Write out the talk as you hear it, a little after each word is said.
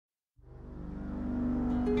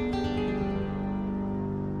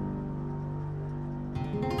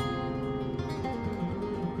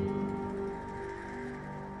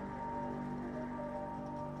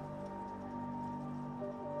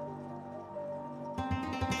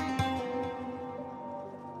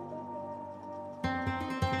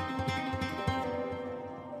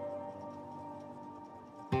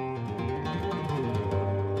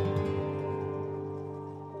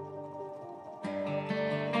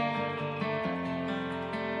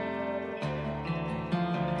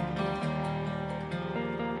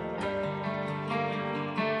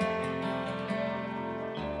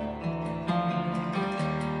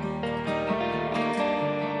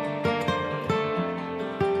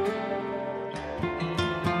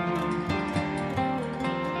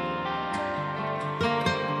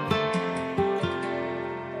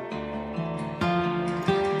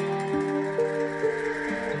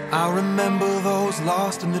remember those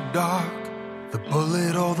lost in the dark, the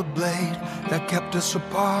bullet or the blade that kept us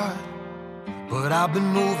apart. But I've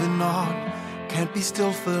been moving on, can't be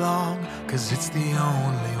still for long, 'cause it's the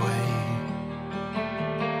only way.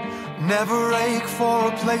 Never ache for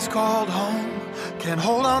a place called home, can't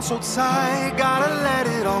hold on so tight, gotta let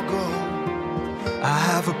it all go. I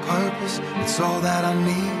have a purpose, it's all that I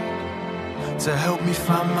need to help me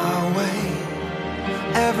find my way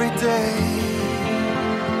every day.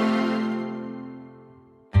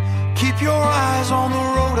 Keep your eyes on the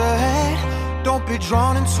road ahead, don't be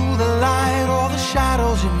drawn into the light or the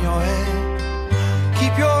shadows in your head.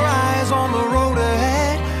 Keep your eyes on the road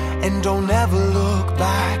ahead, and don't ever look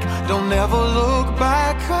back, don't ever look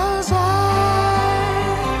back, 'cause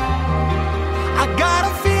I got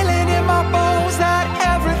a feeling in my bones that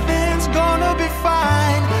everything's gonna be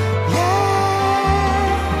fine. Yeah,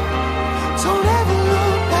 don't ever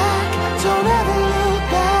look back, don't ever look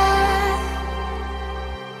back.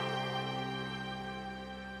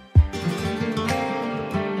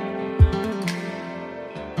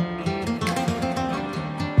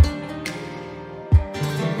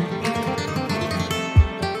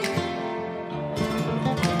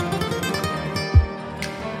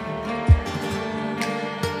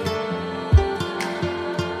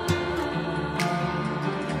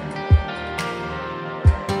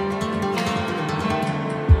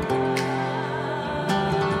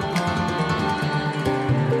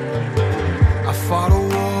 Fought a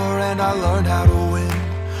war and I learned how to win.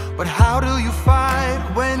 But how do you fight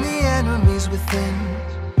when the enemy's within?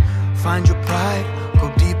 Find your pride, go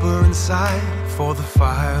deeper inside, for the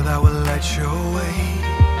fire that will light your way.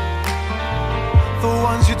 The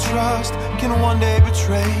ones you trust can one day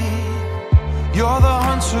betray. You're the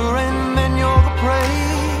hunter and then you're the prey.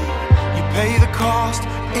 You pay the cost,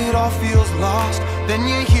 it all feels lost. Then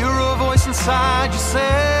you hear a voice inside you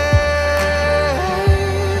say,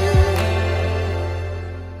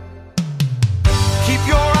 keep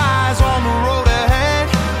your eyes on the road ahead,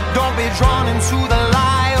 don't be drawn into the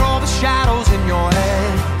light or the shadows in your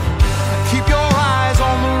head. Keep your eyes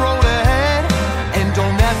on the road ahead, and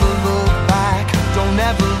don't ever look back, don't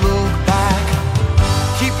ever look back.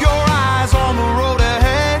 Keep your eyes on the road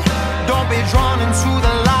ahead, don't be drawn into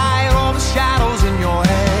the light or the shadows in your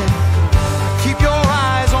head. Keep your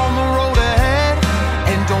eyes on the road ahead,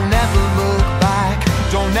 and don't ever look back,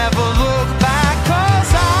 don't ever look back, 'cause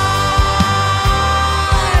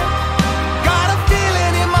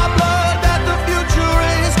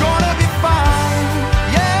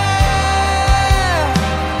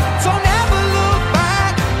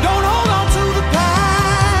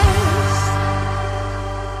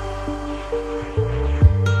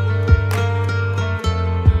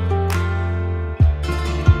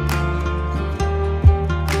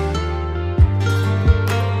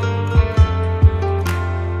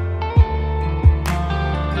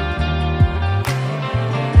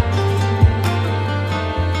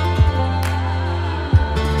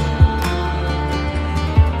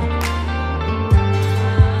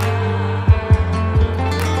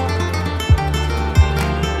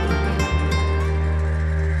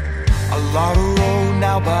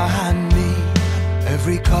behind me,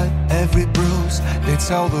 every cut, every bruise, they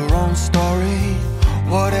tell their own story.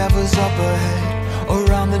 Whatever's up ahead,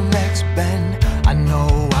 around the next bend, I know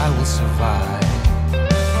I will survive.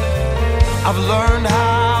 I've learned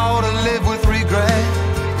how to live with regret.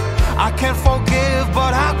 I can't forgive,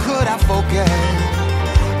 but how could I forget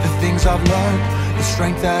the things I've learned, the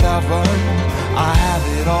strength that I've earned? I have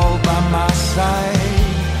it all by myself.